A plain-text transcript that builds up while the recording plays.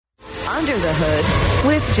Under the Hood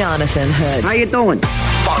with Jonathan Hood. How you doing?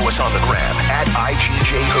 Follow us on the gram at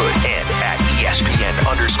IGJ Hood and at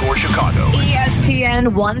ESPN_Chicago.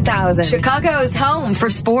 ESPN 1000, Chicago's home for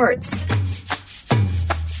sports.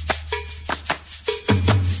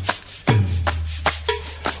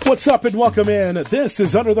 What's up and welcome in. This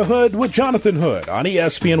is Under the Hood with Jonathan Hood on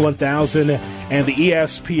ESPN 1000 and the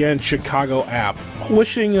ESPN Chicago app.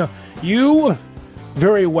 Wishing you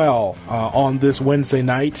very well on this Wednesday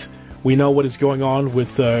night. We know what is going on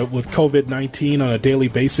with COVID-19 on a daily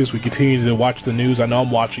basis. We continue to watch the news. I know I'm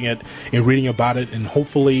watching it and reading about it, and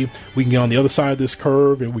hopefully we can get on the other side of this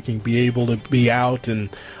curve and we can be able to be out. And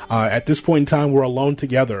at this point in time, we're alone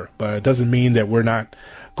together, but it doesn't mean that we're not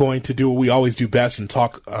going to do what we always do best and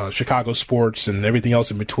talk Chicago sports and everything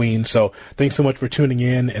else in between. So thanks so much for tuning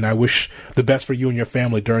in, and I wish the best for you and your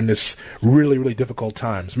family during this really, really difficult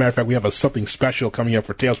time. As a matter of fact, we have something special coming up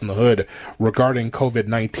for Tales from the Hood regarding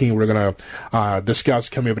COVID-19. We're going to discuss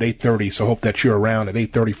coming up at 8:30, so hope that you're around at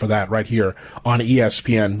 8:30 for that right here on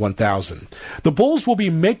ESPN 1000. The Bulls will be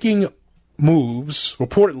making moves,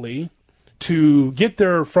 reportedly, to get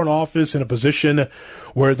their front office in a position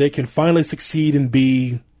where they can finally succeed and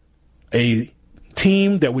be a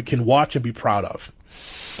team that we can watch and be proud of.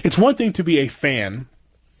 It's one thing to be a fan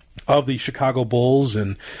of the Chicago Bulls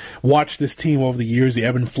and watch this team over the years, the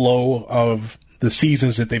ebb and flow of the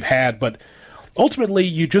seasons that they've had, but ultimately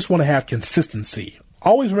you just want to have consistency.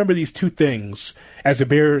 Always remember these two things as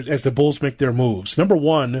the Bulls make their moves. Number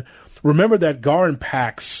one, remember that Gar and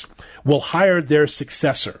Pax will hire their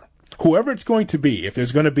successor. Whoever it's going to be, if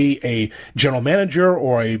there's going to be a general manager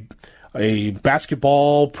or a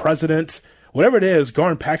basketball president, whatever it is, Gar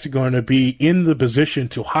and Pax are going to be in the position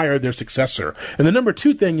to hire their successor. And the number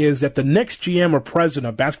two thing is that the next GM or president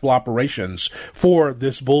of basketball operations for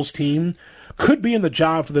this Bulls team could be in the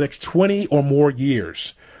job for the next 20 or more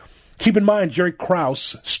years. Keep in mind, Jerry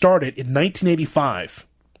Krause started in 1985.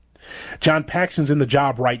 John Paxson's in the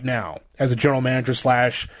job right now as a general manager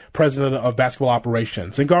 / president of basketball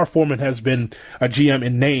operations. And Gar Forman has been a GM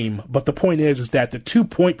in name, but the point is that the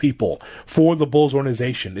 2-point people for the Bulls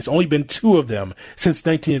organization, it's only been 2 of them since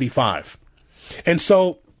 1985. And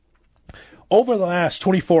so over the last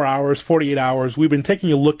 24 hours, 48 hours, we've been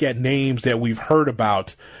taking a look at names that we've heard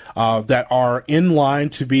about that are in line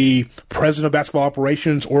to be president of basketball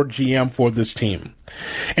operations or GM for this team.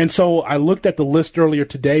 And so I looked at the list earlier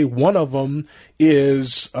today. One of them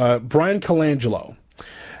is Bryan Colangelo.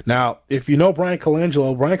 Now, if you know Bryan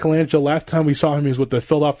Colangelo, last time we saw him, he was with the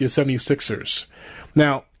Philadelphia 76ers.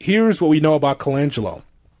 Now, here's what we know about Colangelo.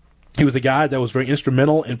 He was a guy that was very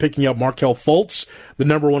instrumental in picking up Markelle Fultz, the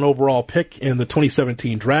number 1 overall pick in the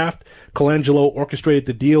 2017 draft. Colangelo orchestrated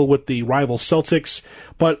the deal with the rival Celtics.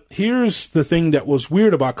 But here's the thing that was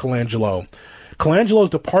weird about Colangelo. Colangelo's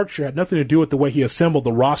departure had nothing to do with the way he assembled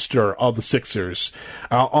the roster of the Sixers.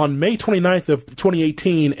 On May 29th of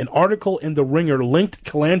 2018, an article in The Ringer linked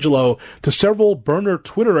Colangelo to several burner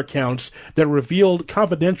Twitter accounts that revealed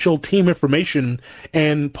confidential team information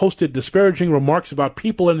and posted disparaging remarks about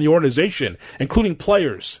people in the organization, including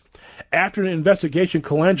players. After an investigation,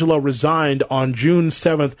 Colangelo resigned on June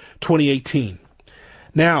 7th, 2018.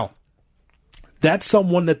 Now, that's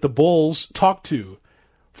someone that the Bulls talked to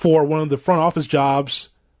for one of the front office jobs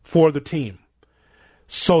for the team.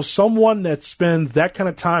 So someone that spends that kind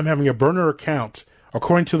of time having a burner account,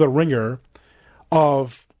 according to The Ringer,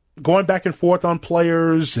 of going back and forth on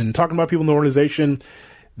players and talking about people in the organization,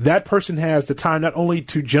 that person has the time not only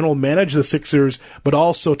to general manage the Sixers, but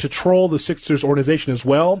also to troll the Sixers organization as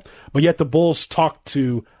well. But yet the Bulls talked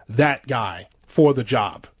to that guy for the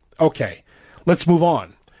job. Okay, let's move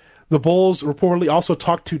on. The Bulls reportedly also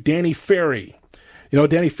talked to Danny Ferry. You know,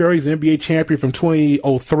 Danny Ferry's an NBA champion from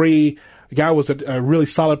 2003. The guy was a really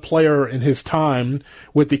solid player in his time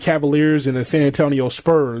with the Cavaliers and the San Antonio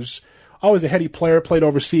Spurs. Always a heady player, played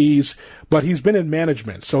overseas, but he's been in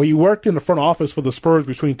management. So he worked in the front office for the Spurs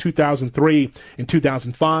between 2003 and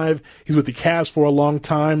 2005. He's with the Cavs for a long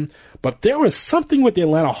time. But there was something with the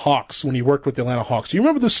Atlanta Hawks when he worked with the Atlanta Hawks. Do you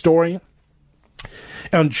remember this story?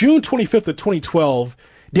 On June 25th of 2012,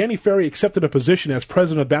 Danny Ferry accepted a position as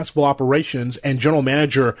president of basketball operations and general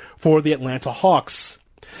manager for the Atlanta Hawks.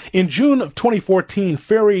 In June of 2014,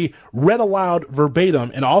 Ferry read aloud verbatim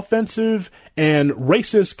an offensive and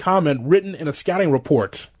racist comment written in a scouting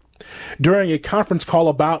report during a conference call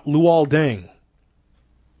about Luol Deng.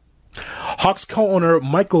 Hawks co-owner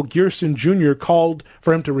Michael Gearson Jr. called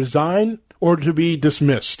for him to resign or to be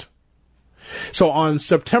dismissed. So on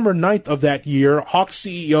September 9th of that year, Hawks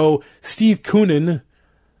CEO Steve Koonin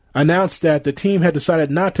announced that the team had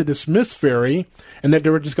decided not to dismiss Ferry and that they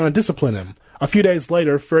were just going to discipline him. A few days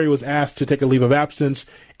later, Ferry was asked to take a leave of absence,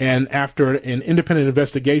 and after an independent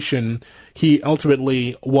investigation, he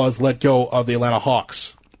ultimately was let go of the Atlanta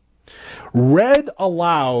Hawks. Read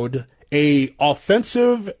aloud a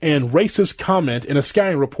offensive and racist comment in a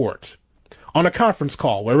scouting report on a conference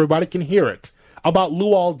call where everybody can hear it about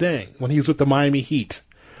Luol Deng when he was with the Miami Heat.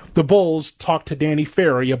 The Bulls talked to Danny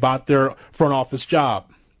Ferry about their front office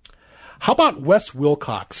job. How about Wes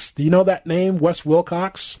Wilcox? Do you know that name, Wes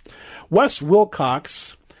Wilcox? Wes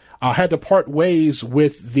Wilcox had to part ways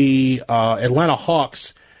with the Atlanta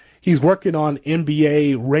Hawks. He's working on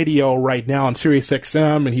NBA radio right now on Sirius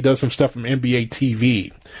XM, and he does some stuff from NBA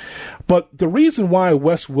TV. But the reason why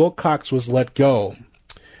Wes Wilcox was let go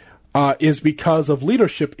is because of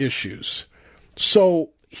leadership issues.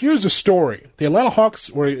 So here's the story. The Atlanta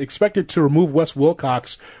Hawks were expected to remove Wes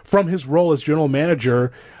Wilcox from his role as general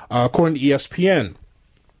manager, according to ESPN.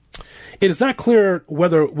 It is not clear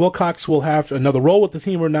whether Wilcox will have another role with the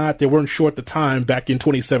team or not. They weren't sure at the time back in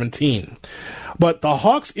 2017. But the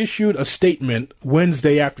Hawks issued a statement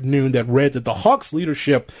Wednesday afternoon that read that the Hawks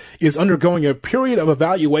leadership is undergoing a period of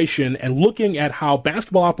evaluation and looking at how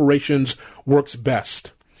basketball operations works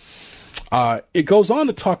best. It goes on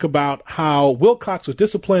to talk about how Wilcox was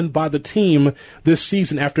disciplined by the team this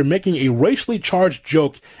season after making a racially charged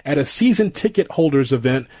joke at a season ticket holders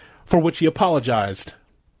event for which he apologized.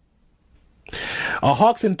 A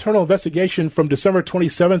Hawks internal investigation from December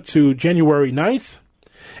 27th to January 9th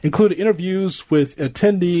included interviews with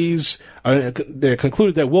attendees. They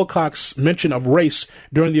concluded that Wilcox's mention of race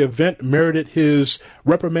during the event merited his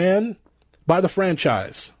reprimand by the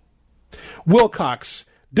franchise. Wilcox,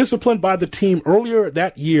 disciplined by the team earlier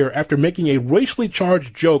that year after making a racially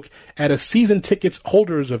charged joke at a season tickets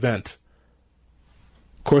holders event.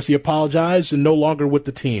 Of course, he apologized and no longer with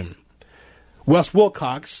the team. Wes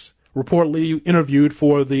Wilcox reportedly interviewed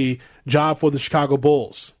for the job for the Chicago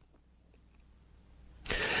Bulls.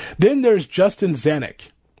 Then there's Justin Zanuck.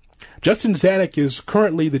 Justin Zanuck is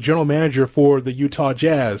currently the general manager for the Utah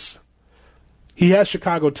Jazz. He has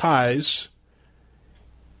Chicago ties,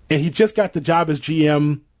 and he just got the job as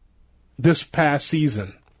GM this past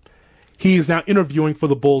season. He is now interviewing for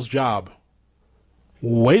the Bulls job.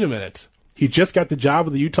 Wait a minute. He just got the job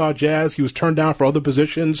with the Utah Jazz. He was turned down for other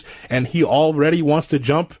positions, and he already wants to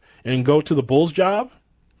jump and go to the Bulls job?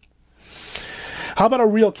 How about a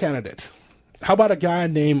real candidate? How about a guy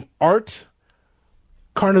named Art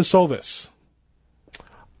Karnisovas?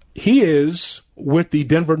 He is with the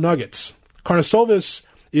Denver Nuggets. Karnisovas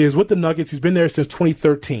is with the Nuggets. He's been there since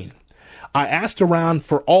 2013. I asked around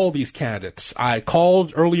for all these candidates. I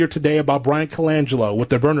called earlier today about Brian Colangelo with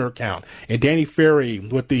the burner account and Danny Ferry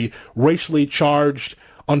with the racially charged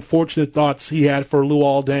unfortunate thoughts he had for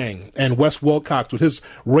Luol Deng, and Wes Wilcox with his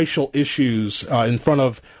racial issues in front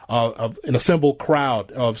of an assembled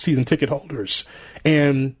crowd of season ticket holders,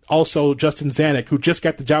 and also Justin Zanuck, who just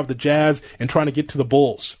got the job with the Jazz and trying to get to the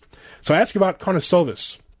Bulls. So I asked about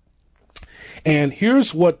Karnisovas, and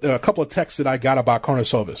here's what a couple of texts that I got about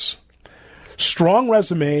Karnisovas. Strong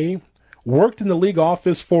resume, worked in the league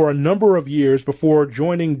office for a number of years before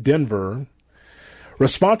joining Denver,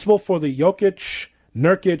 responsible for the Jokic,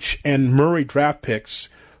 Nurkic, and Murray draft picks,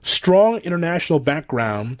 strong international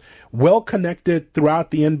background, well-connected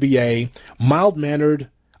throughout the NBA, mild-mannered,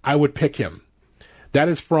 I would pick him. That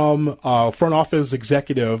is from a front office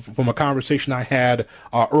executive from a conversation I had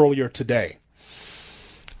earlier today.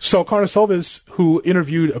 So Karnisovas, who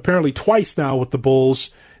interviewed apparently twice now with the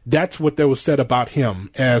Bulls, that's what there was said about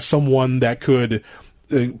him as someone that could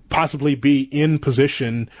possibly be in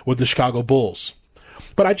position with the Chicago Bulls.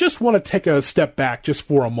 But I just want to take a step back just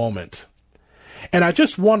for a moment. And I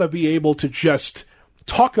just want to be able to just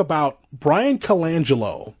talk about Brian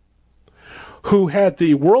Colangelo, who had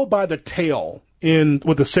the world by the tail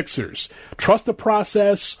with the Sixers. Trust the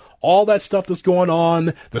process, all that stuff that's going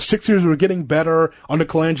on. The Sixers were getting better under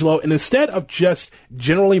Colangelo. And instead of just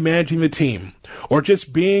generally managing the team or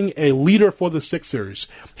just being a leader for the Sixers,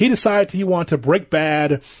 he decided he wanted to break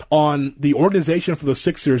bad on the organization for the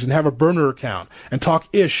Sixers and have a burner account and talk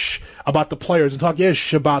ish about the players and talk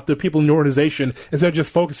ish about the people in the organization instead of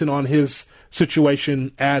just focusing on his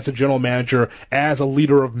situation as a general manager, as a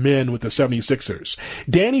leader of men with the 76ers.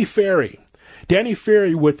 Danny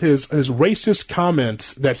Ferry with his racist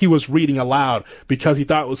comments that he was reading aloud because he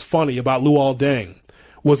thought it was funny about Luol Deng,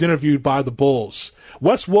 was interviewed by the Bulls.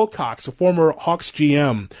 Wes Wilcox, a former Hawks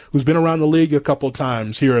GM who's been around the league a couple of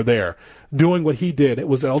times here or there, doing what he did. It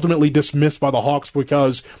was ultimately dismissed by the Hawks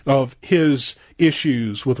because of his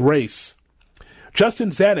issues with race.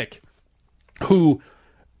 Justin Zanuck, who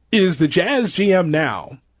is the Jazz GM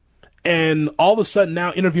now, and all of a sudden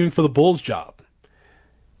now interviewing for the Bulls job.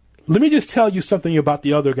 Let me just tell you something about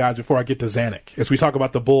the other guys before I get to Zanuck, as we talk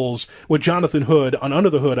about the Bulls with Jonathan Hood on Under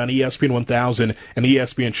the Hood on ESPN 1000 and the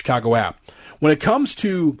ESPN Chicago app. When it comes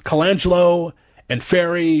to Colangelo and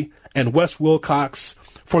Ferry and Wes Wilcox,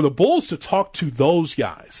 for the Bulls to talk to those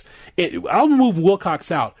guys, I'll move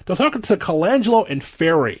Wilcox out. To talk to Colangelo and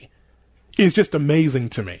Ferry is just amazing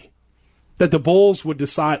to me, that the Bulls would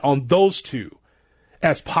decide on those two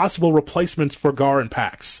as possible replacements for Gar and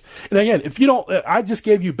Pax. And again, if you don't, I just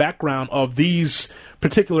gave you background of these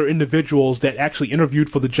particular individuals that actually interviewed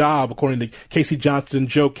for the job, according to Casey Johnson,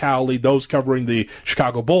 Joe Cowley, those covering the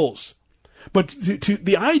Chicago Bulls. But to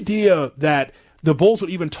the idea that the Bulls would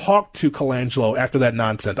even talk to Colangelo after that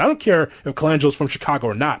nonsense. I don't care if Colangelo's from Chicago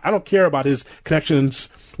or not. I don't care about his connections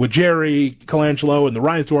with Jerry Colangelo and the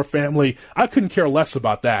Reinsdorf family. I couldn't care less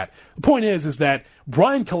about that. The point is that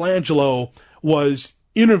Brian Colangelo was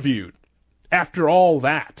interviewed after all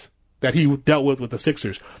that he dealt with the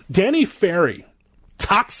Sixers. Danny Ferry,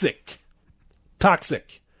 toxic.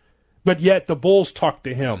 But yet the Bulls talked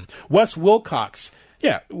to him. Wes Wilcox,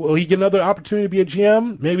 yeah, will he get another opportunity to be a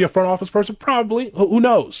GM? Maybe a front office person? Probably. Who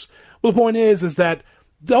knows? Well, the point is that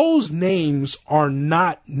those names are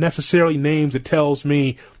not necessarily names that tells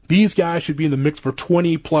me these guys should be in the mix for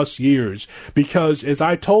 20 plus years, because as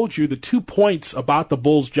I told you, the 2 points about the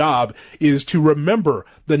Bulls job is to remember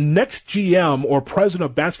the next GM or president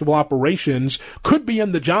of basketball operations could be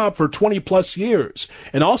in the job for 20 plus years.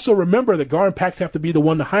 And also remember that Gar and Pax have to be the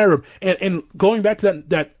one to hire him. And going back to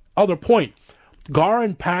that other point, Gar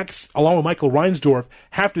and Pax, along with Michael Reinsdorf,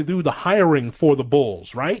 have to do the hiring for the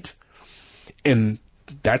Bulls, right? And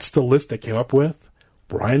that's the list they came up with.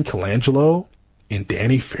 Brian Colangelo and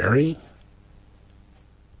Danny Ferry,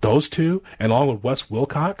 those two, and along with Wes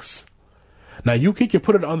Wilcox. Now, you can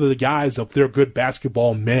put it under the guise of they're good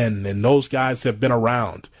basketball men, and those guys have been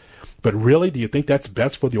around. But really, do you think that's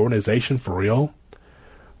best for the organization for real?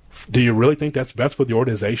 Do you really think that's best for the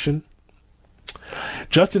organization?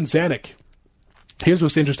 Justin Zanuck, here's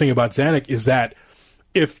what's interesting about Zanuck is that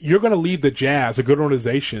if you're going to leave the Jazz, a good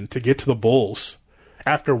organization, to get to the Bulls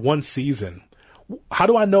after one season, how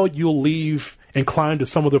do I know you'll leave and climb to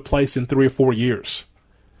some other place in 3 or 4 years?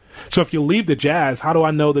 So if you leave the Jazz, how do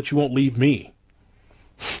I know that you won't leave me?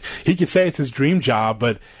 He could say it's his dream job,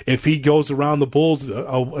 but if he goes around the Bulls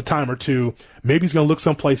a time or two, maybe he's going to look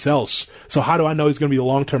someplace else. So how do I know he's going to be the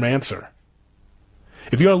long-term answer?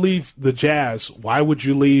 If you're going to leave the Jazz, why would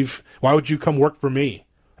you leave? Why would you come work for me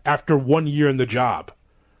after 1 year in the job?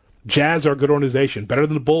 Jazz are a good organization, better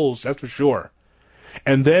than the Bulls, that's for sure.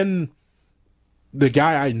 And then the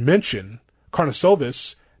guy I mentioned,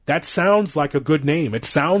 Karnisovas, that sounds like a good name. It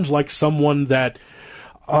sounds like someone that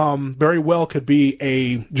very well could be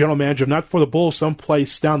a general manager, not for the Bulls,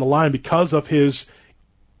 someplace down the line, because of his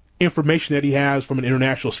information that he has from an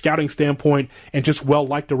international scouting standpoint and just well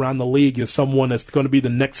liked around the league as someone that's going to be the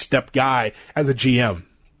next step guy as a GM.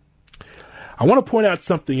 I want to point out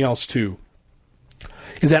something else too,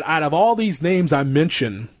 is that out of all these names I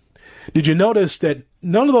mentioned, did you notice that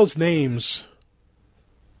none of those names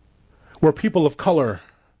were people of color?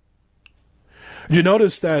 Did you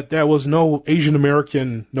notice that there was no Asian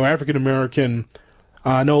American, no African American,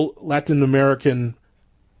 no Latin American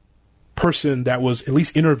person that was at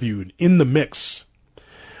least interviewed in the mix?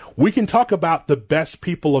 We can talk about the best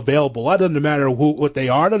people available. It doesn't matter what they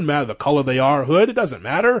are. It doesn't matter the color they are, hood. It doesn't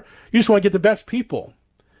matter. You just want to get the best people.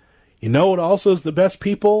 You know what also is the best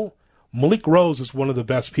people? Malik Rose is one of the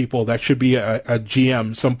best people that should be a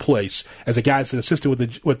GM someplace, as a guy that's an assistant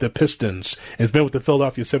with the Pistons, and has been with the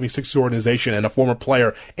Philadelphia 76ers organization and a former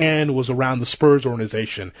player, and was around the Spurs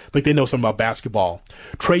organization. Like they know something about basketball.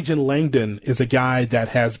 Trajan Langdon is a guy that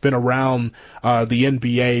has been around the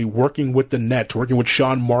NBA, working with the Nets, working with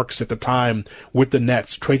Sean Marks at the time with the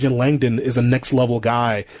Nets. Trajan Langdon is a next-level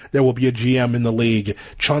guy that will be a GM in the league.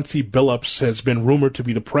 Chauncey Billups has been rumored to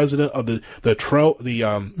be the president of the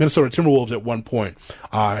Minnesota Timberwolves at one point,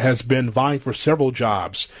 has been vying for several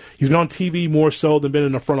jobs. He's been on TV more so than been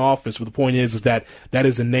in the front office, but the point is that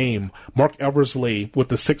is a name. Mark Eversley with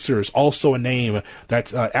the Sixers, also a name.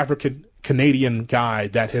 That's African-Canadian guy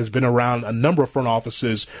that has been around a number of front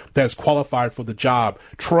offices that is qualified for the job.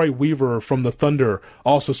 Troy Weaver from the Thunder,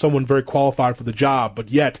 also someone very qualified for the job, but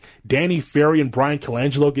yet Danny Ferry and Brian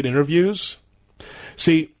Colangelo get interviews?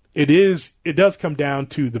 See, it does come down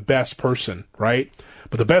to the best person, right?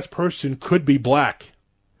 But the best person could be black.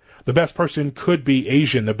 The best person could be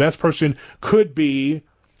Asian. The best person could be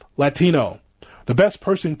Latino. The best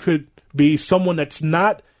person could be someone that's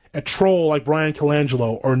not a troll like Brian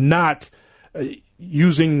Colangelo, or not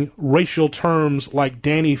using racial terms like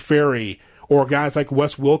Danny Ferry or guys like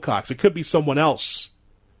Wes Wilcox. It could be someone else.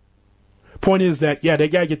 Point is that, they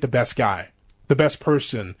got to get the best guy, the best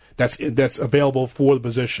person that's available for the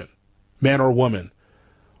position, man or woman.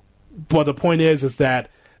 But the point is that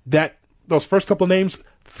those first couple of names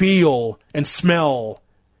feel and smell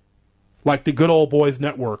like the good old boys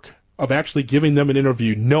network of actually giving them an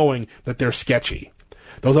interview, knowing that they're sketchy.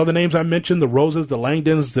 Those other names I mentioned, the Roses, the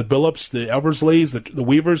Langdons, the Billups, the Eversleys, the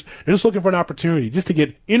Weavers, they're just looking for an opportunity just to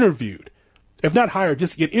get interviewed. If not hired,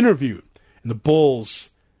 just to get interviewed. And the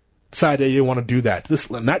Bulls decided they didn't want to do that.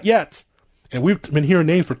 Not yet. And we've been hearing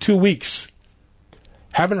names for 2 weeks.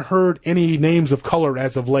 Haven't heard any names of color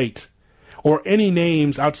as of late. Or any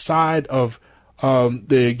names outside of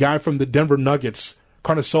the guy from the Denver Nuggets,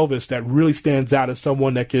 Karnisovas, that really stands out as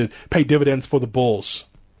someone that could pay dividends for the Bulls.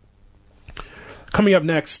 Coming up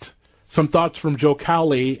next, some thoughts from Joe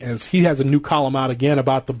Cowley as he has a new column out again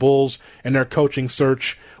about the Bulls and their coaching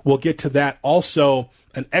search. We'll get to that. Also,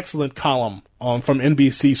 an excellent column from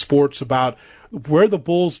NBC Sports about where the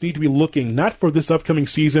Bulls need to be looking, not for this upcoming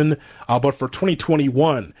season, but for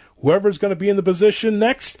 2021. Whoever's going to be in the position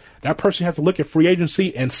next, that person has to look at free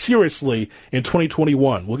agency and seriously in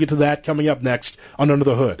 2021. We'll get to that coming up next on Under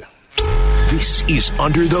the Hood. This is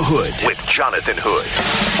Under the Hood with Jonathan Hood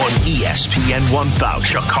on ESPN 1000,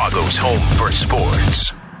 Chicago's home for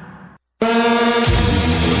sports.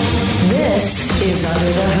 This is Under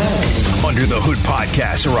the Hood. Under the Hood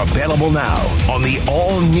podcasts are available now on the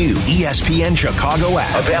all-new ESPN Chicago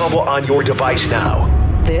app. Available on your device now.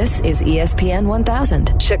 This is ESPN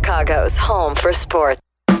 1000, Chicago's home for sports.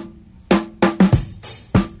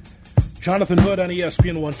 Jonathan Hood on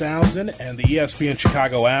ESPN 1000 and the ESPN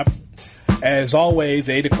Chicago app. As always,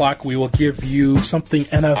 8 o'clock, we will give you something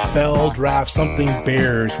NFL draft, something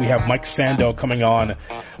Bears. We have Mike Sando coming on.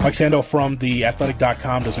 Mike Sando from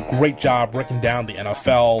theathletic.com does a great job breaking down the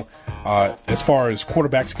NFL. As far as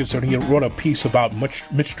quarterbacks are concerned, he wrote a piece about Mitch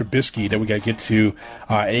Trubisky that we got to get to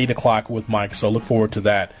at 8 o'clock with Mike, so look forward to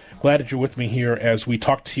that. Glad that you're with me here as we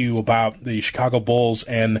talk to you about the Chicago Bulls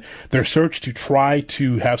and their search to try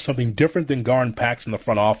to have something different than Gar and Pax in the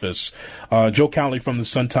front office. Joe Cowley from the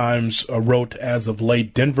Sun-Times wrote as of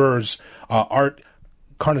late, Denver's Art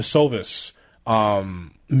Karnisovas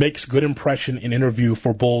makes good impression in interview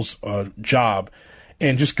for Bulls job.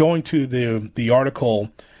 And just going to the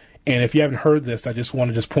article, and if you haven't heard this, I just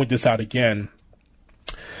want to point this out again.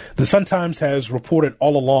 The Sun-Times has reported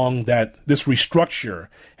all along that this restructure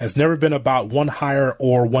has never been about one hire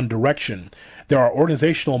or one direction. There are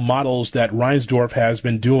organizational models that Reinsdorf has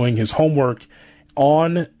been doing his homework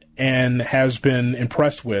on and has been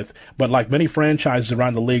impressed with, but like many franchises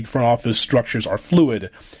around the league, front office structures are fluid.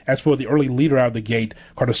 As for the early leader out of the gate,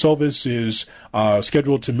 Karnisovas is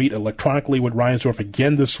scheduled to meet electronically with Reinsdorf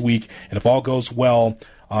again this week, and if all goes well,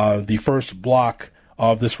 the first block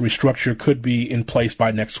of this restructure could be in place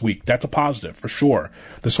by next week. That's a positive, for sure.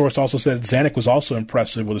 The source also said Zanuck was also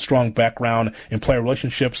impressive with a strong background in player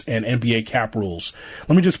relationships and NBA cap rules.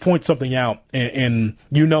 Let me just point something out, and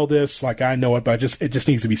you know this like I know it, but it just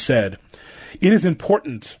needs to be said. It is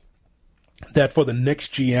important that for the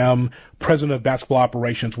next GM, president of basketball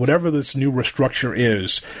operations, whatever this new restructure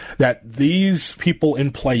is, that these people in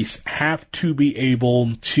place have to be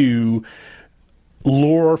able to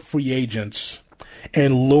lure free agents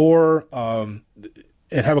and lure and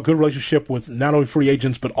have a good relationship with not only free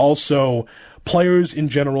agents but also players in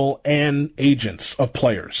general and agents of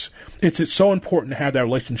players. It's so important to have that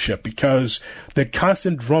relationship because the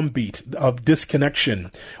constant drumbeat of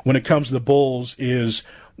disconnection when it comes to the Bulls is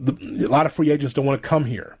a lot of free agents don't want to come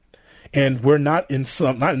here. And we're not in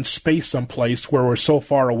space someplace where we're so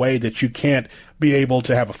far away that you can't be able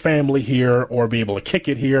to have a family here or be able to kick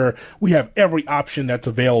it here. We have every option that's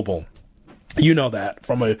available. You know that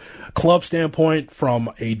from a club standpoint,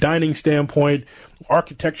 from a dining standpoint,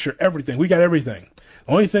 architecture, everything. We got everything.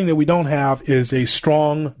 The only thing that we don't have is a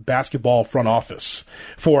strong basketball front office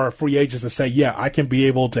for free agents to say, yeah, I can be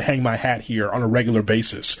able to hang my hat here on a regular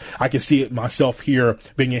basis. I can see it myself here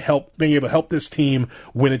being able to help this team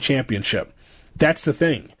win a championship. That's the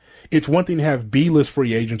thing. It's one thing to have B-list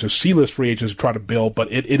free agents or C-list free agents to try to build, but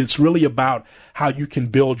it's really about how you can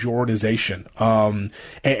build your organization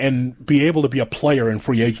and be able to be a player in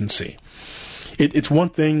free agency. It's one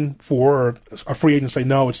thing for a free agent to say,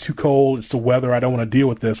 no, it's too cold, it's the weather, I don't want to deal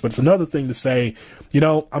with this. But it's another thing to say,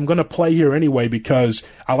 I'm going to play here anyway because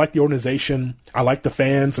I like the organization, I like the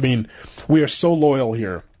fans. I mean, we are so loyal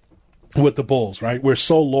here with the Bulls, right? We're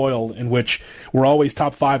so loyal in which we're always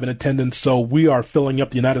top 5 in attendance, so we are filling up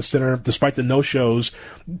the United Center despite the no-shows.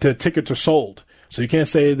 The tickets are sold. So you can't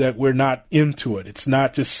say that we're not into it. It's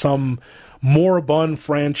not just some moribund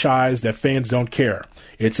franchise that fans don't care.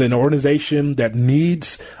 It's an organization that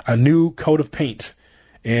needs a new coat of paint.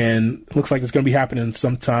 And it looks like it's going to be happening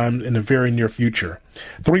sometime in the very near future.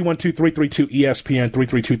 312-332-ESPN,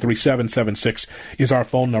 332-3776 is our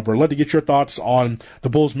phone number. I'd love to get your thoughts on the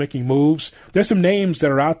Bulls making moves. There's some names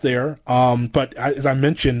that are out there, but as I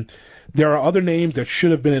mentioned, there are other names that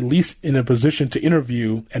should have been at least in a position to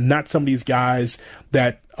interview, and not some of these guys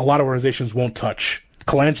that a lot of organizations won't touch.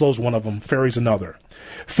 Colangelo's one of them. Ferry's another.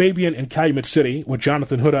 Fabian in Calumet City with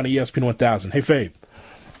Jonathan Hood on ESPN 1000. Hey, Fabe.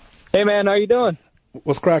 Hey, man. How you doing?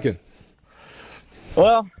 What's cracking?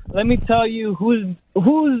 Well, let me tell you who's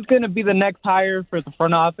going to be the next hire for the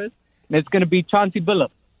front office. And it's going to be Chauncey Billups.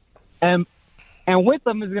 And with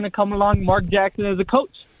them is going to come along Mark Jackson as a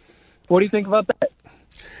coach. What do you think about that?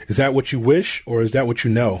 Is that what you wish, or is that what you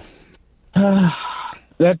know?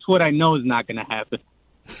 That's what I know is not going to happen.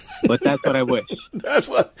 But that's what I wish. That's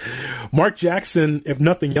what Mark Jackson, if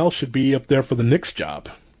nothing else, should be up there for the Knicks job.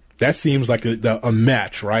 That seems like a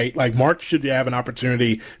match, right? Like Mark should have an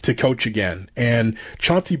opportunity to coach again. And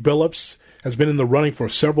Chauncey Billups has been in the running for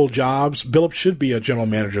several jobs. Billups should be a general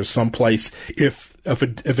manager someplace. If a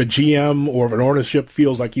GM or if an ownership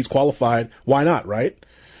feels like he's qualified, why not, right?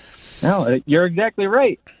 No, you're exactly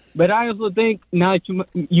right. But I also think, now that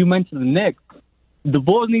you mentioned the Knicks, the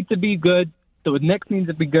Bulls need to be good. The Knicks need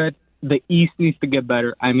to be good. The East needs to get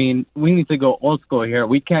better. I mean, we need to go old school here.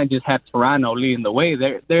 We can't just have Toronto leading the way.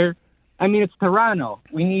 It's Toronto.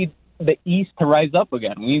 We need the East to rise up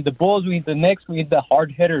again. We need the Bulls. We need the Knicks. We need the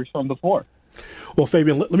hard hitters from before. Well,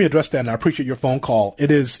 Fabian, let me address that, and I appreciate your phone call.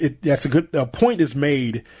 That's a good point is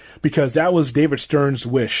made, because that was David Stern's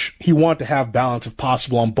wish. He wanted to have balance, if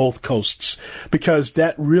possible, on both coasts, because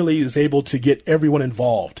that really is able to get everyone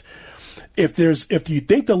involved. If you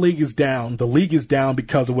think the league is down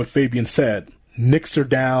because of what Fabian said. Knicks are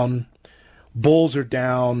down, Bulls are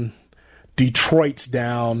down, Detroit's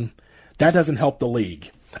down. That doesn't help the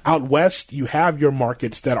league. Out west, you have your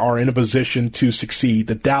markets that are in a position to succeed.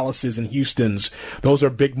 The Dallases and Houstons, those are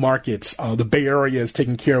big markets. The Bay Area is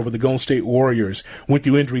taken care of with the Golden State Warriors. Went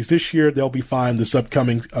through injuries this year. They'll be fine this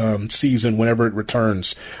upcoming season whenever it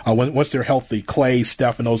returns. Once they're healthy, Clay,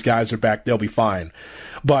 Steph, and those guys are back, they'll be fine.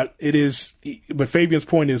 But Fabian's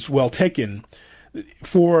point is well taken.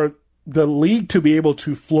 For the league to be able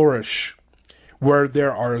to flourish where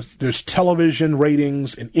there's television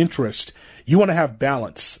ratings and interest, you want to have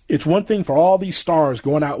balance. It's one thing for all these stars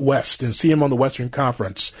going out west and see them on the Western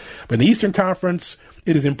Conference. But in the Eastern Conference,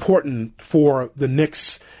 it is important for the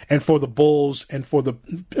Knicks and for the Bulls and for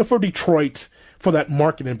Detroit, for that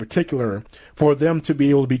market in particular, for them to be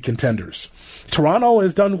able to be contenders. Toronto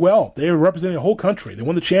has done well. They were representing the whole country. They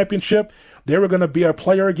won the championship. They were going to be a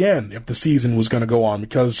player again if the season was going to go on,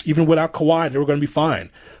 because even without Kawhi, they were going to be fine.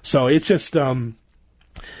 So it's just, I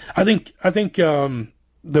think the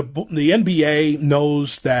NBA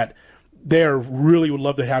knows that they really would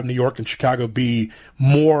love to have New York and Chicago be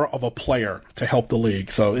more of a player to help the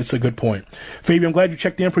league. So it's a good point. Fabian, I'm glad you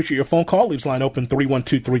checked in. Appreciate your phone call. Leaves line open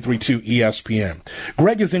 312-332-ESPN.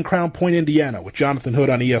 Greg is in Crown Point, Indiana with Jonathan Hood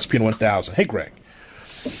on ESPN 1000. Hey, Greg.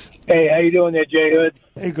 Hey, how you doing there, Jay Hood?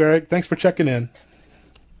 Hey, Greg. Thanks for checking in.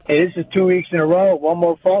 Hey, this is 2 weeks in a row. One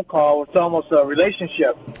more phone call. It's almost a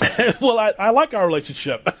relationship. Well, I like our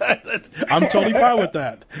relationship. I'm totally fine with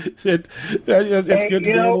that. It's good to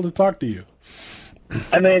be able to talk to you.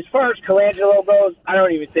 I mean, as far as Colangelo goes, I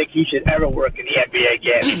don't even think he should ever work in the NBA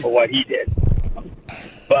again for what he did.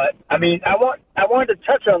 But, I mean, I wanted to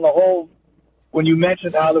touch on the whole, when you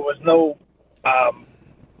mentioned how there was no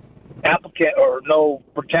applicant or no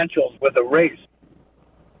potentials with a race.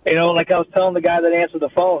 You know, like I was telling the guy that answered the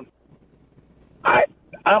phone, I've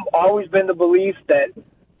always been the belief that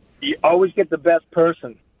you always get the best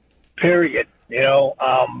person, period. You know,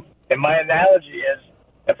 and my analogy is,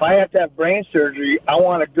 if I have to have brain surgery, I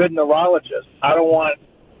want a good neurologist. I don't want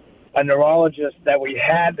a neurologist that we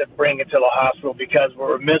had to bring into the hospital because we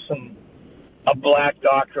were missing a black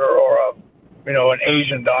doctor or an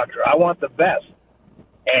Asian doctor. I want the best.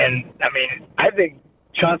 And, I mean, I think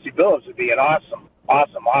Chauncey Billups would be an awesome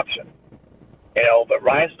option. You know, but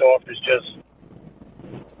Reinsdorf is just,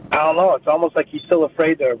 I don't know, it's almost like he's still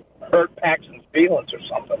afraid to hurt Paxton's feelings or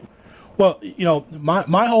something. Well, you know,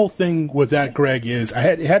 my whole thing with that, Greg, is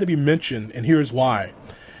it had to be mentioned, and here's why.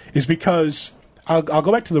 Is because I'll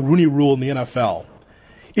go back to the Rooney Rule in the NFL.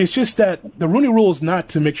 It's just that the Rooney Rule is not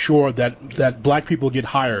to make sure that black people get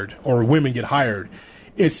hired or women get hired.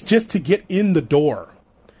 It's just to get in the door.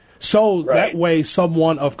 So that way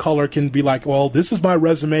someone of color can be like, well, this is my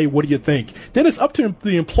resume. What do you think? Then it's up to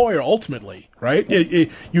the employer ultimately, right?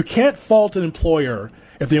 You can't fault an employer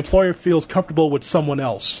if the employer feels comfortable with someone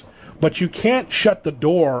else. But you can't shut the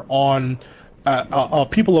door on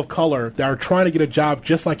people of color that are trying to get a job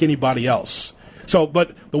just like anybody else. So,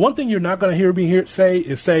 but the one thing you're not going to hear me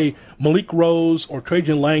say Malik Rose or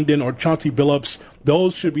Trajan Langdon or Chauncey Billups.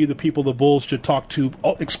 Those should be the people the Bulls should talk to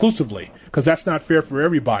exclusively, because that's not fair for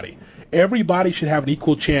everybody. Everybody should have an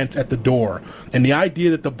equal chance at the door. And the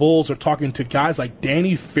idea that the Bulls are talking to guys like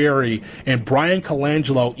Danny Ferry and Brian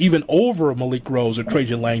Colangelo, even over Malik Rose or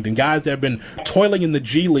Trajan Langdon, guys that have been toiling in the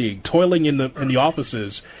G League, toiling in the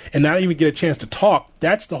offices, and not even get a chance to talk,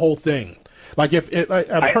 that's the whole thing. Like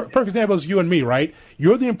perfect example is you and me, right?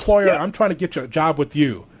 You're the employer. Yeah. I'm trying to get a job with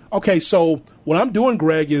you. Okay, so what I'm doing,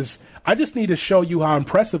 Greg, is I just need to show you how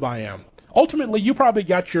impressive I am. Ultimately, you probably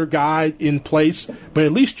got your guy in place, but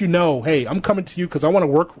at least you know, hey, I'm coming to you because I want to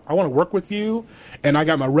work. I want to work with you, and I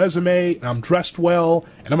got my resume, and I'm dressed well,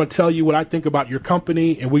 and I'm going to tell you what I think about your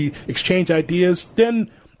company, and we exchange ideas.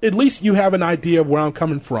 Then at least you have an idea of where I'm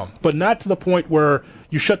coming from, but not to the point where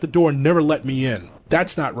you shut the door and never let me in.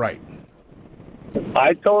 That's not right.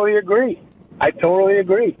 I totally agree.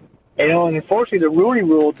 You know, and unfortunately, the Rudy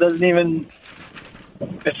Rule doesn't even.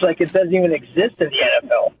 It's like it doesn't even exist in the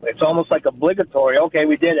NFL. It's almost like obligatory. Okay,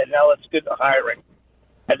 we did it. Now let's get to hiring.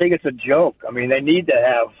 I think it's a joke. I mean, they need to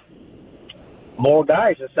have more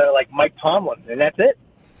guys instead of like Mike Tomlin, and that's it.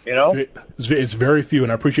 You know, it's very few,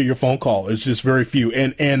 and I appreciate your phone call. It's just very few,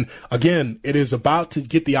 and again, it is about to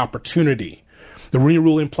get the opportunity. The Rudy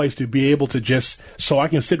Rule in place to be able to just, so I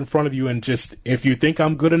can sit in front of you and just, if you think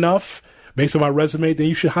I'm good enough based on my resume, then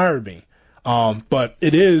you should hire me. But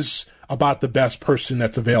it is about the best person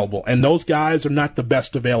that's available. And those guys are not the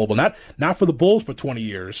best available. Not for the Bulls for 20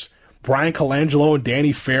 years. Brian Colangelo and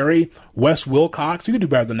Danny Ferry, Wes Wilcox, you can do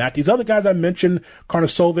better than that. These other guys I mentioned,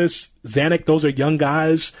 Karnisovas, Zanuck, those are young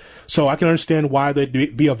guys. So I can understand why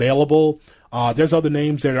they'd be available. There's other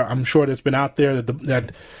names that I'm sure that's been out there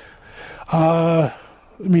that let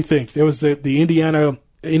me think. There was the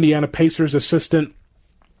Indiana Pacers assistant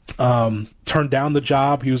turned down the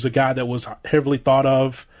job. He was a guy that was heavily thought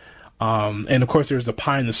of. And of course, there's the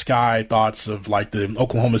pie in the sky thoughts of like the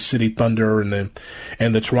Oklahoma City Thunder and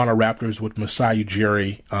the Toronto Raptors with Masai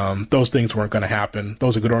Ujiri. Those things weren't going to happen.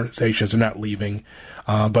 Those are good organizations. They're not leaving.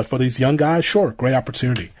 But for these young guys, sure, great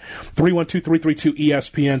opportunity.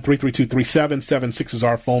 312-332-ESPN, 332-3776 is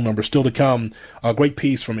our phone number. Still to come, a great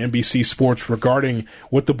piece from NBC Sports regarding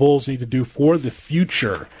what the Bulls need to do for the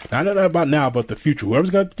future. Not about now, but the future. Whoever's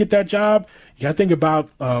going to get that job, you got to think about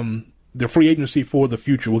the free agency for the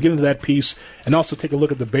future. We'll get into that piece and also take a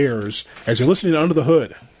look at the Bears as you're listening to Under the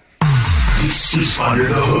Hood. This is Under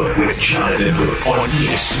the Hood with Jonathan Hood on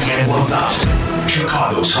ESPN 1000,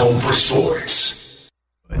 Chicago's home for sports.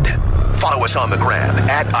 Follow us on the gram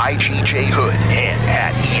at IGJHood and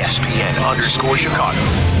at ESPN_Chicago.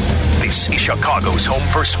 This is Chicago's home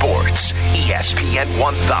for sports, ESPN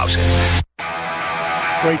 1000.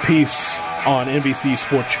 Great piece on NBC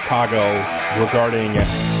Sports Chicago regarding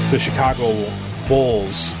the Chicago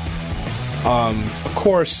Bulls. Of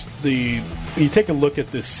course, you take a look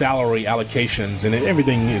at the salary allocations, and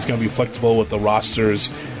everything is going to be flexible with the rosters.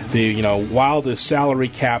 While the salary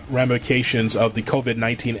cap ramifications of the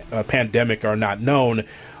COVID-19 pandemic are not known,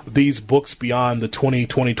 these books beyond the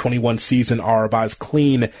 2020-21 season are about as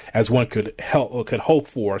clean as one could hope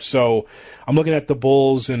for. So I'm looking at the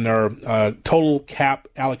Bulls and their total cap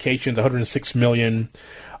allocations, $106 million.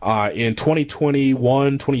 In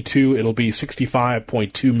 2021-22, it'll be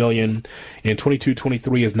 $65.2 million. In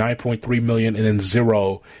 22-23 is $9.3 million, and then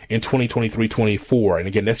zero in 2023-24. And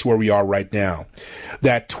again, that's where we are right now.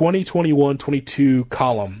 That 2021-22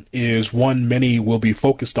 column is one many will be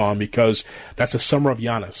focused on because that's the summer of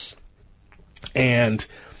Giannis. And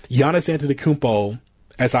Giannis Antetokounmpo,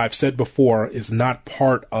 as I've said before, is not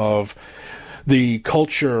part of the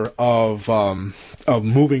culture of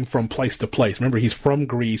moving from place to place. Remember, he's from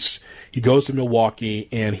Greece. He goes to Milwaukee,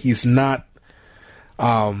 and he's not.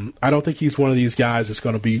 I don't think he's one of these guys that's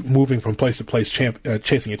going to be moving from place to place,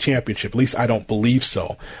 chasing a championship. At least I don't believe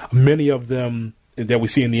so. Many of them that we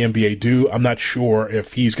see in the NBA do. I'm not sure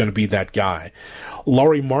if he's going to be that guy.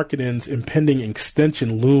 Lauri Markkanen's impending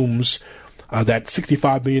extension looms. That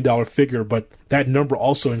 $65 million figure, but that number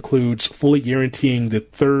also includes fully guaranteeing the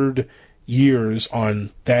third years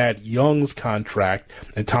on Thad Young's contract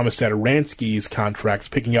and Thomas Satoransky's contracts,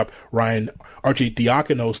 picking up Ryan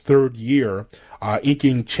Arcidiacono's third year,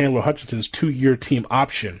 inking Chandler Hutchinson's 2-year team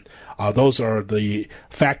option. Those are the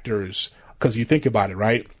factors, because you think about it,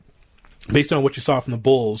 right? based on what you saw from the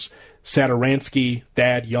Bulls, Satoransky,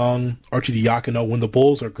 Thad Young, Archie Diacono, when the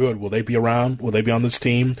Bulls are good, will they be around? Will they be on this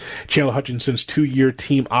team? Chandler Hutchinson's 2-year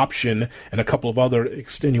team option and a couple of other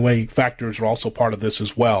extenuating factors are also part of this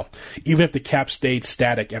as well. Even if the cap stayed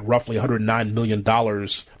static at roughly $109 million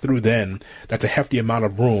through then, that's a hefty amount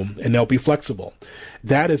of room, and they'll be flexible.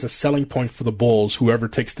 That is a selling point for the Bulls, whoever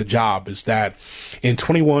takes the job, is that in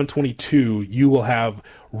 21-22, you will have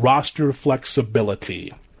roster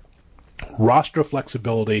flexibility. Roster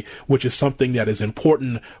flexibility, which is something that is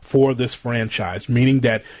important for this franchise, meaning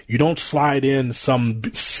that you don't slide in some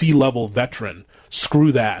C-level veteran.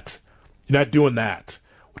 Screw that. You're not doing that.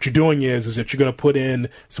 What you're doing is that you're going to put in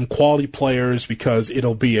some quality players because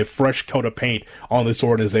it'll be a fresh coat of paint on this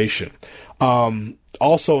organization.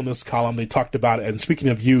 Also in this column, they talked about, and speaking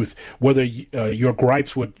of youth, whether your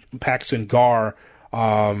gripes with Paxson Gar,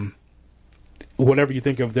 whatever you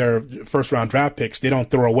think of their first-round draft picks, they don't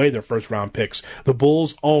throw away their first-round picks. The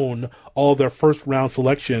Bulls own all their first-round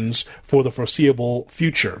selections for the foreseeable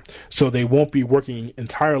future, so they won't be working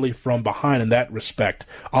entirely from behind in that respect,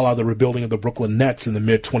 a la the rebuilding of the Brooklyn Nets in the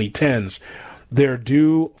mid-2010s. They're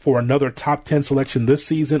due for another top 10 selection this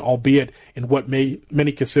season, albeit in what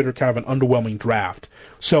many consider kind of an underwhelming draft.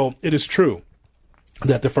 So it is true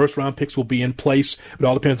that the first-round picks will be in place. It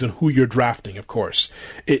all depends on who you're drafting, of course.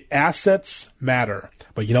 Assets matter,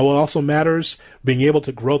 but you know what also matters? Being able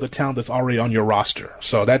to grow the talent that's already on your roster.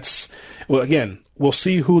 So that's, well, again, we'll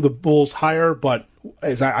see who the Bulls hire, but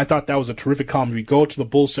as I thought that was a terrific column. If you go to the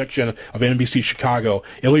Bulls section of NBC Chicago,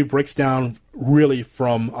 it really breaks down really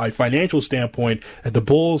from a financial standpoint that the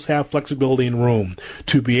Bulls have flexibility and room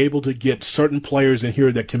to be able to get certain players in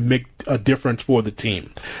here that can make a difference for the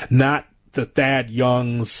team. Not the Thad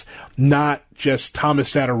Youngs, not just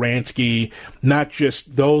Thomas Satoransky, not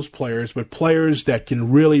just those players, but players that can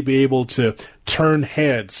really be able to turn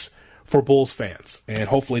heads for Bulls fans. And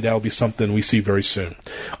hopefully that'll be something we see very soon.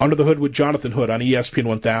 Under the Hood with Jonathan Hood on ESPN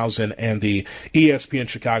 1000 and the ESPN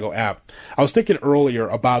Chicago app. I was thinking earlier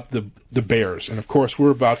about the Bears, and of course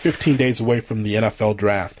we're about 15 days away from the NFL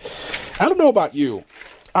draft. I don't know about you.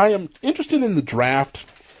 I am interested in the draft,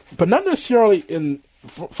 but not necessarily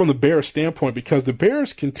from the Bears standpoint, because the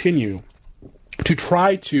Bears continue to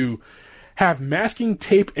try to have masking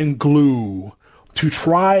tape and glue to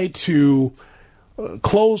try to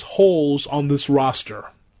close holes on this roster.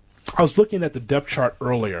 I was looking at the depth chart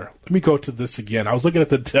earlier. Let me go to this again. I was looking at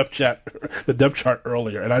the depth chart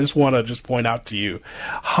earlier, and I just want to point out to you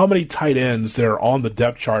how many tight ends there are on the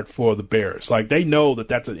depth chart for the Bears. Like, they know that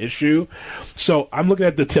that's an issue. So I'm looking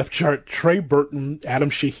at the depth chart: Trey Burton, Adam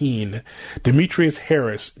Shaheen, Demetrius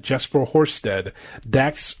Harris, Jesper Horsted,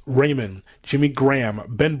 Dax Raymond, Jimmy Graham,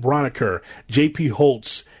 Ben Broniker, J.P.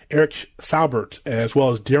 Holtz, Eric Saubert, as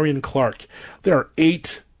well as Darian Clark. There are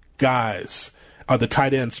 8 guys at the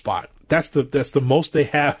tight end spot. That's the most they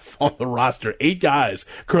have on the roster. 8 guys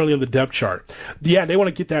currently on the depth chart. Yeah, they want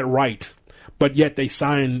to get that right, but yet they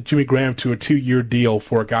signed Jimmy Graham to a 2-year deal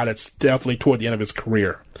for a guy that's definitely toward the end of his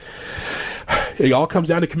career. It all comes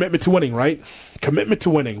down to commitment to winning, right? Commitment to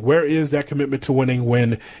winning. Where is that commitment to winning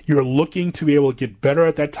when you're looking to be able to get better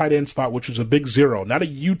at that tight end spot, which is a big 0, not a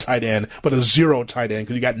U tight end, but a 0 tight end,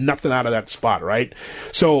 because you got nothing out of that spot, right?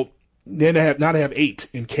 So then now they have 8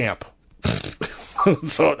 in camp.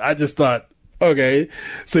 So I just thought, okay,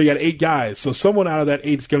 so you got 8 guys. So someone out of that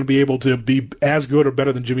 8 is going to be able to be as good or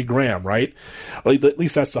better than Jimmy Graham, right? At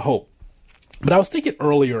least that's the hope. But I was thinking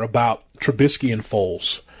earlier about Trubisky and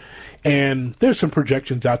Foles. And there's some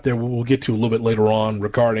projections out there we'll get to a little bit later on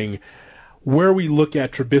regarding where we look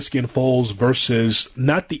at Trubisky and Foles versus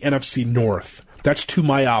not the NFC North. That's too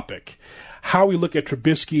myopic. How we look at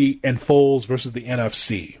Trubisky and Foles versus the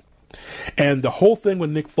NFC. And the whole thing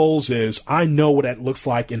with Nick Foles is, I know what that looks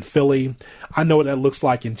like in Philly. I know what that looks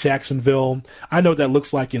like in Jacksonville. I know what that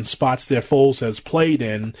looks like in spots that Foles has played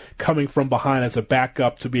in, coming from behind as a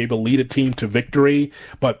backup to be able to lead a team to victory.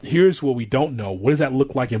 But here's what we don't know. What does that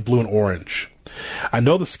look like in blue and orange? I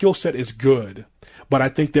know the skill set is good, but I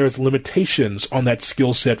think there's limitations on that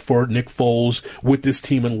skill set for Nick Foles with this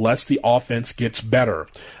team unless the offense gets better.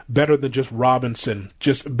 Better than just Robinson,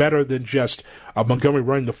 just better than just Montgomery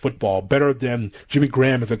running the football, better than Jimmy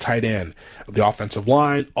Graham as a tight end. The offensive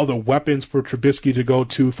line, other weapons for Trubisky to go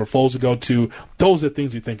to, for Foles to go to, those are the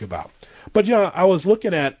things you think about. But, you know, I was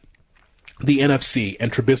looking at the NFC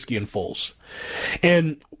and Trubisky and Foles.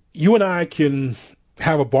 And you and I can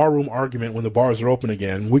have a barroom argument when the bars are open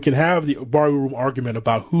again. We can have the barroom argument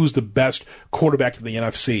about who's the best quarterback in the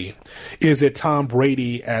NFC. Is it Tom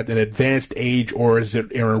Brady at an advanced age, or is it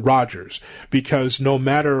Aaron Rodgers? Because no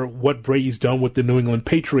matter what Brady's done with the New England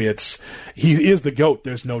Patriots, he is the GOAT,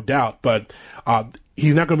 there's no doubt, but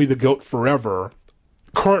he's not going to be the GOAT forever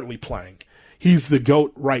currently playing. He's the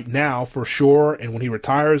GOAT right now for sure, and when he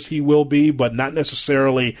retires, he will be, but not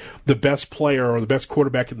necessarily the best player or the best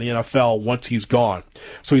quarterback in the NFL once he's gone.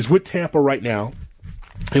 So he's with Tampa right now,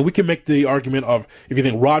 and we can make the argument of if you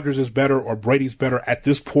think Rodgers is better or Brady's better at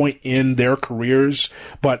this point in their careers,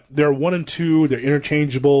 but they're 1 and 2, they're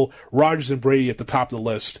interchangeable. Rodgers and Brady at the top of the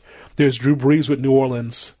list. There's Drew Brees with New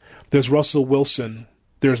Orleans. There's Russell Wilson.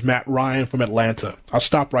 There's Matt Ryan from Atlanta. I'll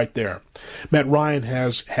stop right there. Matt Ryan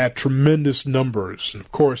has had tremendous numbers. And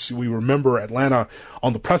of course, we remember Atlanta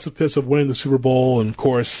on the precipice of winning the Super Bowl, and of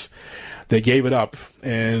course, they gave it up,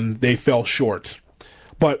 and they fell short.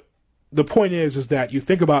 But the point is that you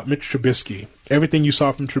think about Mitch Trubisky, everything you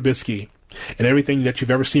saw from Trubisky, and everything that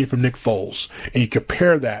you've ever seen from Nick Foles, and you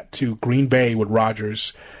compare that to Green Bay with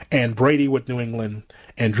Rodgers, and Brady with New England,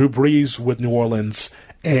 and Drew Brees with New Orleans,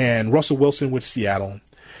 and Russell Wilson with Seattle,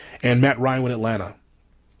 and Matt Ryan with Atlanta.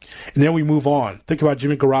 And then we move on. Think about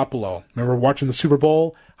Jimmy Garoppolo. Remember watching the Super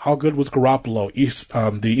Bowl? How good was Garoppolo,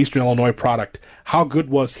 the Eastern Illinois product? How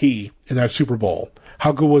good was he in that Super Bowl?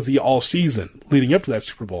 How good was he all season leading up to that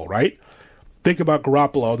Super Bowl, right? Think about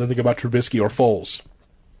Garoppolo, then think about Trubisky or Foles.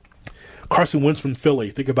 Carson Wentz from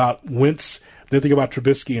Philly. Think about Wentz, then think about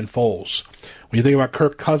Trubisky and Foles. When you think about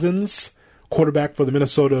Kirk Cousins, quarterback for the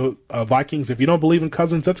Minnesota Vikings, if you don't believe in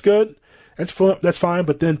Cousins, that's good. That's fine,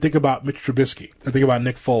 but then think about Mitch Trubisky and think about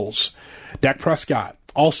Nick Foles. Dak Prescott,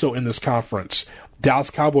 also in this conference. Dallas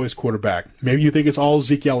Cowboys quarterback. Maybe you think it's all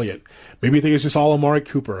Zeke Elliott. Maybe you think it's just all Amari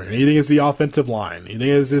Cooper. Maybe you think it's the offensive line. You think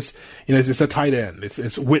it's this, it's just a tight end. It's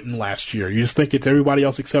Witten last year. You just think it's everybody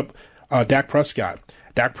else except Dak Prescott.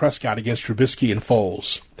 Dak Prescott against Trubisky and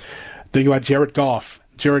Foles. Think about Jared Goff.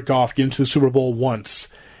 Jared Goff getting to the Super Bowl once,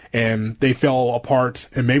 and they fell apart,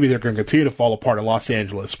 and maybe they're going to continue to fall apart in Los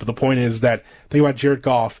Angeles. But the point is that think about Jared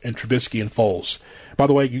Goff and Trubisky and Foles. By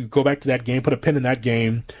the way, you go back to that game, put a pin in that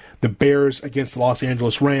game, the Bears against the Los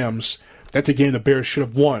Angeles Rams. That's a game the Bears should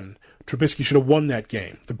have won. Trubisky should have won that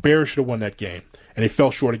game. The Bears should have won that game, and they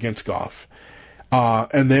fell short against Goff.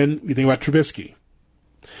 And then you think about Trubisky.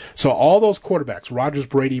 So all those quarterbacks, Rodgers,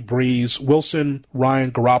 Brady, Brees, Wilson,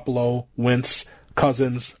 Ryan, Garoppolo, Wentz,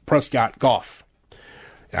 Cousins, Prescott, Goff.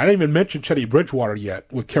 I didn't even mention Teddy Bridgewater yet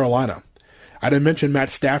with Carolina. I didn't mention Matt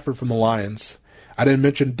Stafford from the Lions. I didn't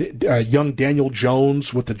mention young Daniel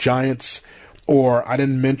Jones with the Giants, or I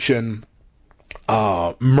didn't mention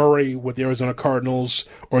Murray with the Arizona Cardinals,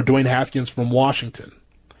 or Dwayne Haskins from Washington.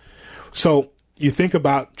 So you think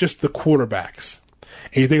about just the quarterbacks,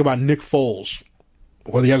 and you think about Nick Foles,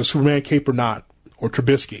 whether he has a Superman cape or not, or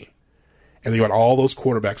Trubisky. And you got all those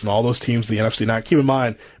quarterbacks and all those teams in the NFC. Now, keep in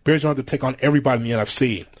mind, Bears don't have to take on everybody in the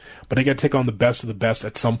NFC, but they got to take on the best of the best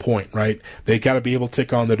at some point, right? They got to be able to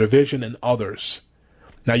take on the division and others.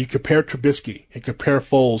 Now, you compare Trubisky and compare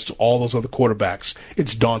Foles to all those other quarterbacks.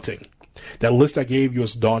 It's daunting. That list I gave you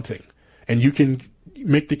is daunting. And you can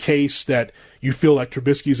make the case that you feel like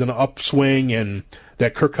Trubisky's in an upswing and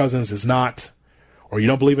that Kirk Cousins is not, or you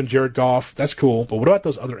don't believe in Jared Goff. That's cool. But what about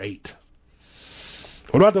those other 8?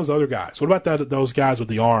 What about those other guys? What about those guys with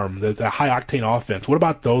the arm, the high-octane offense? What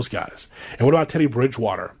about those guys? And what about Teddy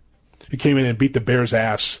Bridgewater? He came in and beat the Bears'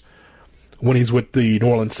 ass when he's with the New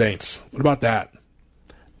Orleans Saints. What about that?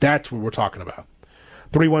 That's what we're talking about.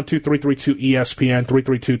 312-332-ESPN,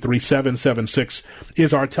 332-3776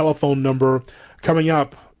 is our telephone number. Coming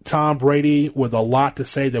up, Tom Brady with a lot to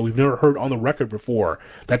say that we've never heard on the record before.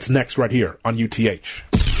 That's next right here on UTH.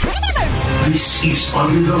 This is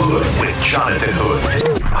Under the Hood with Jonathan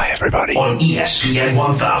Hood. Hi, everybody. On ESPN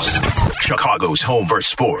 1000, Chicago's home for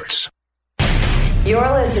sports. You're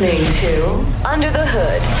listening to Under the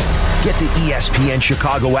Hood. Get the ESPN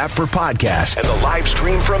Chicago app for podcasts and the live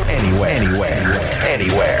stream from anywhere.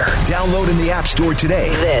 Download in the App Store today.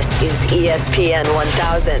 This is ESPN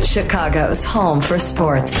 1000, Chicago's home for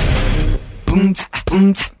sports. Boom,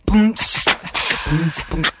 boom, boom,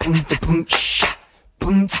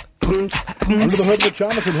 Under the Hood with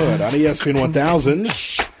Jonathan Hood on ESPN 1000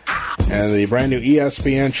 and the brand new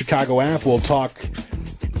ESPN Chicago app. We'll talk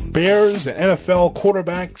Bears and NFL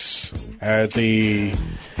quarterbacks at the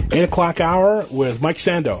 8 o'clock hour with Mike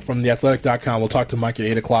Sando from TheAthletic.com. We'll talk to Mike at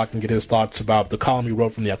 8 o'clock and get his thoughts about the column he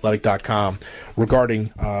wrote from TheAthletic.com regarding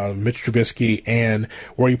Mitch Trubisky and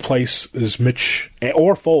where he places Mitch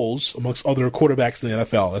or Foles amongst other quarterbacks in the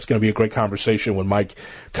NFL. That's going to be a great conversation with Mike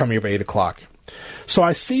coming up at 8 o'clock. So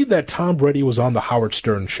I see that Tom Brady was on the Howard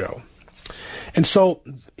Stern show. And so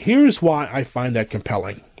here's why I find that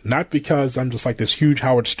compelling. Not because I'm just like this huge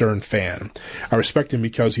Howard Stern fan. I respect him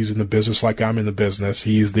because he's in the business like I'm in the business.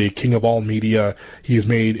 He's the king of all media. He has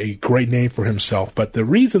made a great name for himself. But the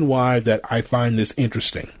reason why that I find this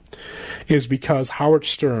interesting is because Howard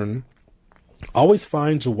Stern always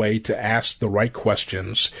finds a way to ask the right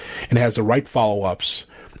questions and has the right follow-ups.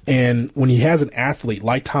 And when he has an athlete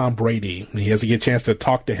like Tom Brady, and he has to get a chance to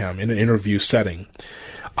talk to him in an interview setting,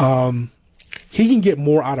 he can get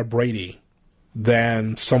more out of Brady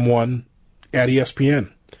than someone at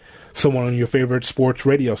ESPN, someone on your favorite sports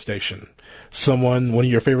radio station, one of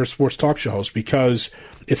your favorite sports talk show hosts, because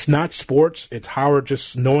it's not sports. It's Howard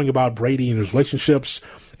just knowing about Brady and his relationships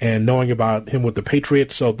and knowing about him with the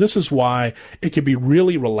Patriots. So this is why it can be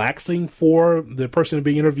really relaxing for the person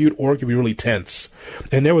being interviewed, or it can be really tense.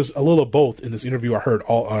 And there was a little of both in this interview I heard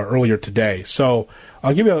earlier today. So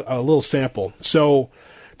I'll give you a little sample. So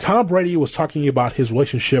Tom Brady was talking about his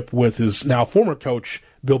relationship with his now former coach,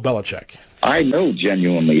 Bill Belichick. I know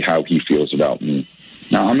genuinely how he feels about me.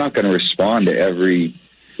 Now, I'm not going to respond to every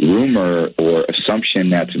rumor or assumption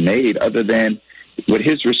that's made, other than what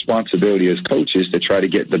his responsibility as coach is to try to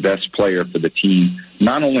get the best player for the team,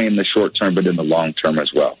 not only in the short term, but in the long term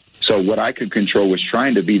as well. So what I could control was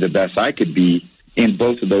trying to be the best I could be in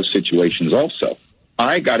both of those situations also.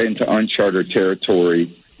 I got into uncharted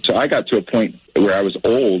territory. So I got to a point where I was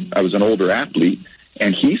old. I was an older athlete,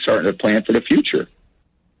 and he started to plan for the future.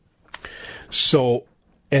 So,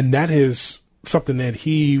 and that is something that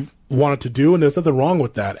he wanted to do, and there's nothing wrong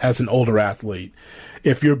with that as an older athlete.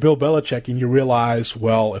 If you're Bill Belichick and you realize,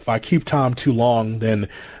 well, if I keep Tom too long, then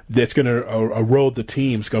that's going to erode the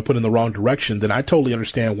team. It's going to put in the wrong direction. Then I totally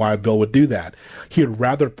understand why Bill would do that. He'd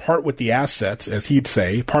rather part with the assets, as he'd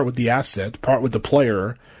say, part with the assets, part with the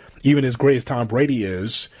player, even as great as Tom Brady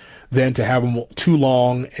is, than to have him too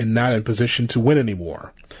long and not in position to win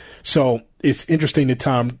anymore. So it's interesting that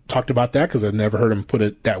Tom talked about that, because I've never heard him put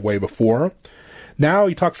it that way before. Now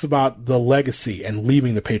he talks about the legacy and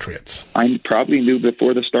leaving the Patriots. I probably knew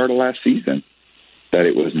before the start of last season that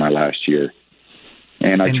it was my last year.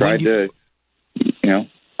 And I tried to,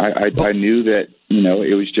 I knew that,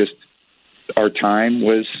 it was just, our time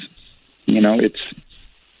was,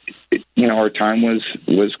 our time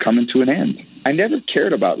was coming to an end. I never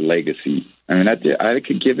cared about legacy. I mean, I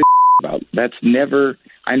could give a about.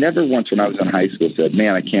 I never once when I was in high school said,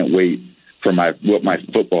 man, I can't wait for what my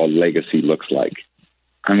football legacy looks like.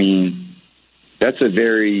 I mean,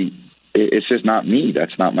 it's just not me.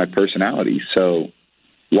 That's not my personality. So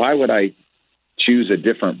why would I choose a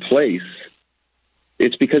different place?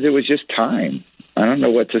 It's because it was just time. I don't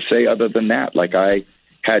know what to say other than that. Like, I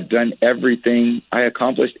had done everything. I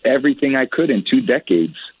accomplished everything I could in 2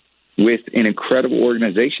 decades with an incredible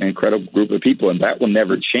organization, incredible group of people, and that will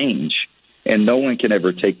never change. And no one can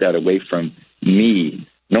ever take that away from me.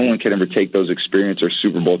 No one can ever take those experiences or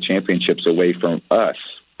Super Bowl championships away from us.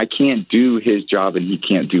 I can't do his job and he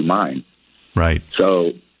can't do mine. Right.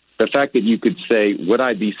 So the fact that you could say, would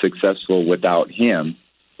I be successful without him,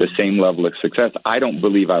 the same level of success? I don't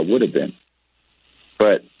believe I would have been.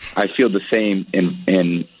 But I feel the same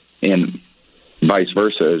in vice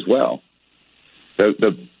versa as well.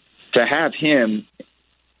 To have him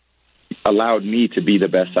allowed me to be the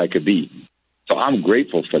best I could be. So I'm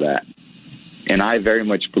grateful for that. And I very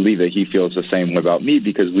much believe that he feels the same way about me,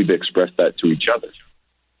 because we've expressed that to each other.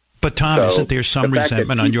 But Tom, isn't there some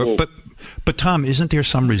resentment on your but Tom, isn't there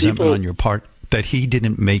some resentment on your part that he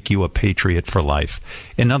didn't make you a Patriot for life?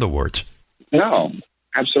 In other words, no,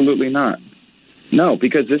 absolutely not. No,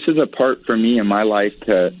 because this is a part for me in my life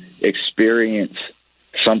to experience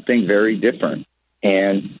something very different.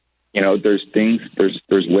 And there's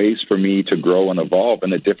ways for me to grow and evolve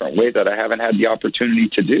in a different way that I haven't had the opportunity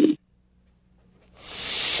to do.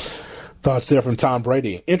 Thoughts there from Tom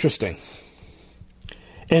Brady. Interesting.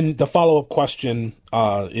 And the follow-up question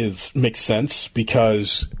makes sense,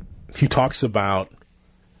 because he talks about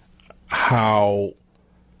how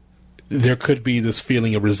there could be this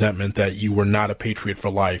feeling of resentment that you were not a Patriot for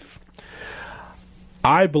life.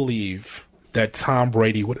 I believe that Tom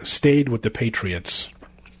Brady would have stayed with the Patriots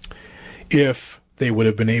if they would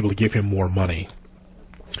have been able to give him more money.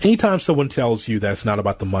 Anytime someone tells you that it's not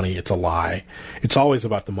about the money, it's a lie. It's always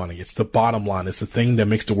about the money. It's the bottom line. It's the thing that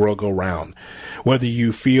makes the world go round. Whether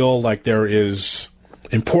you feel like there is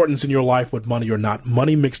importance in your life with money or not,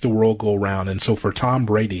 money makes the world go round. And so for Tom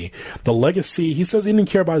Brady, the legacy, he says he didn't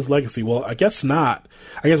care about his legacy. Well, I guess not.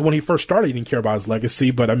 I guess when he first started, he didn't care about his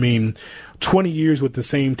legacy. But, 20 years with the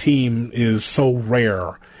same team is so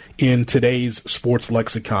rare. in today's sports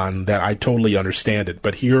lexicon that I totally understand it.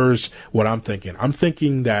 But here's what I'm thinking. I'm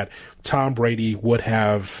thinking that Tom Brady would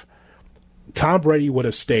have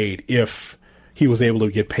stayed if he was able to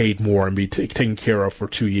get paid more and be taken care of for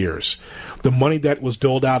 2 years. The money that was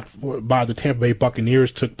doled out by the Tampa Bay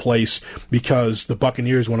Buccaneers took place because the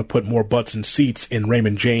Buccaneers want to put more butts in seats in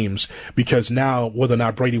Raymond James, because now, whether or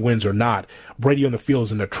not Brady wins or not, Brady on the field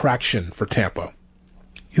is an attraction for Tampa.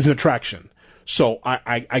 He's an attraction. So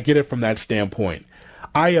I get it from that standpoint.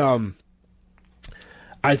 I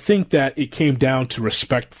think that it came down to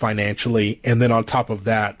respect financially, and then on top of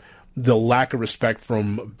that, the lack of respect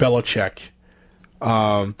from Belichick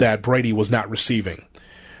that Brady was not receiving.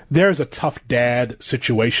 There's a tough dad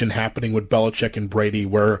situation happening with Belichick and Brady,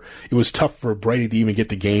 where it was tough for Brady to even get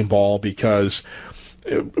the game ball because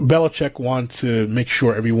Belichick wanted to make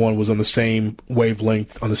sure everyone was on the same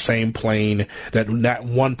wavelength, on the same plane, that not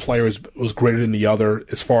one player was greater than the other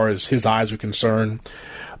as far as his eyes were concerned.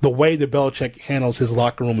 The way that Belichick handles his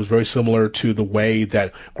locker room is very similar to the way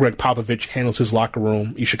that Greg Popovich handles his locker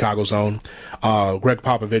room, East Chicago's own. Greg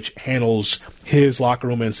Popovich handles his locker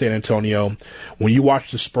room in San Antonio. When you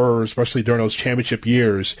watch the Spurs, especially during those championship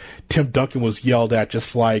years, Tim Duncan was yelled at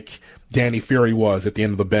just like Danny Ferry was at the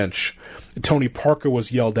end of the bench. Tony Parker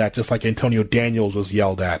was yelled at just like Antonio Daniels was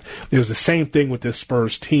yelled at. It was the same thing with this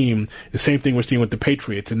Spurs team, the same thing we're seeing with the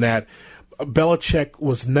Patriots, in that Belichick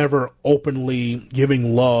was never openly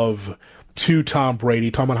giving love to Tom Brady,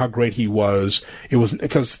 talking about how great he was. It was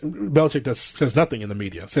because Belichick says nothing in the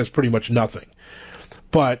media, says pretty much nothing.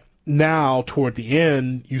 But now, toward the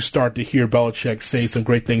end, you start to hear Belichick say some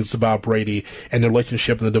great things about Brady, and the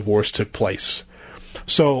relationship and the divorce took place.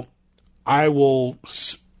 So I will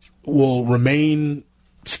remain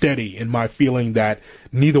steady in my feeling that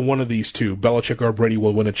neither one of these two, Belichick or Brady,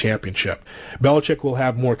 will win a championship. Belichick will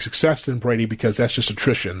have more success than Brady because that's just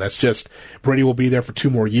attrition. That's just, Brady will be there for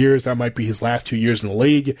 2 more years. That might be his last 2 years in the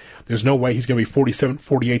league. There's no way he's going to be 47,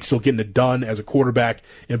 48, still getting it done as a quarterback,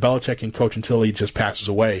 and Belichick can coach until he just passes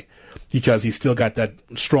away because he's still got that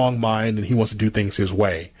strong mind and he wants to do things his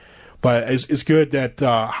way. But it's good that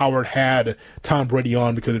Howard had Tom Brady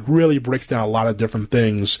on, because it really breaks down a lot of different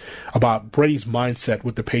things about Brady's mindset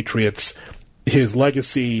with the Patriots, his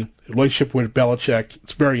legacy, relationship with Belichick.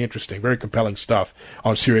 It's very interesting, very compelling stuff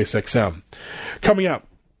on SiriusXM. Coming up,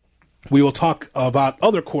 we will talk about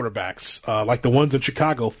other quarterbacks like the ones in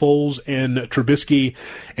Chicago, Foles and Trubisky,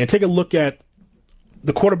 and take a look at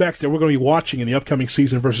the quarterbacks that we're going to be watching in the upcoming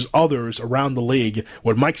season versus others around the league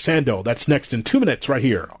with Mike Sando. That's next in 2 minutes right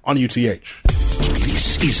here on UTH.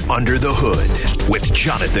 This is Under the Hood with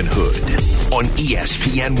Jonathan Hood on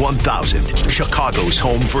ESPN 1000, Chicago's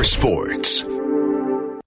home for sports.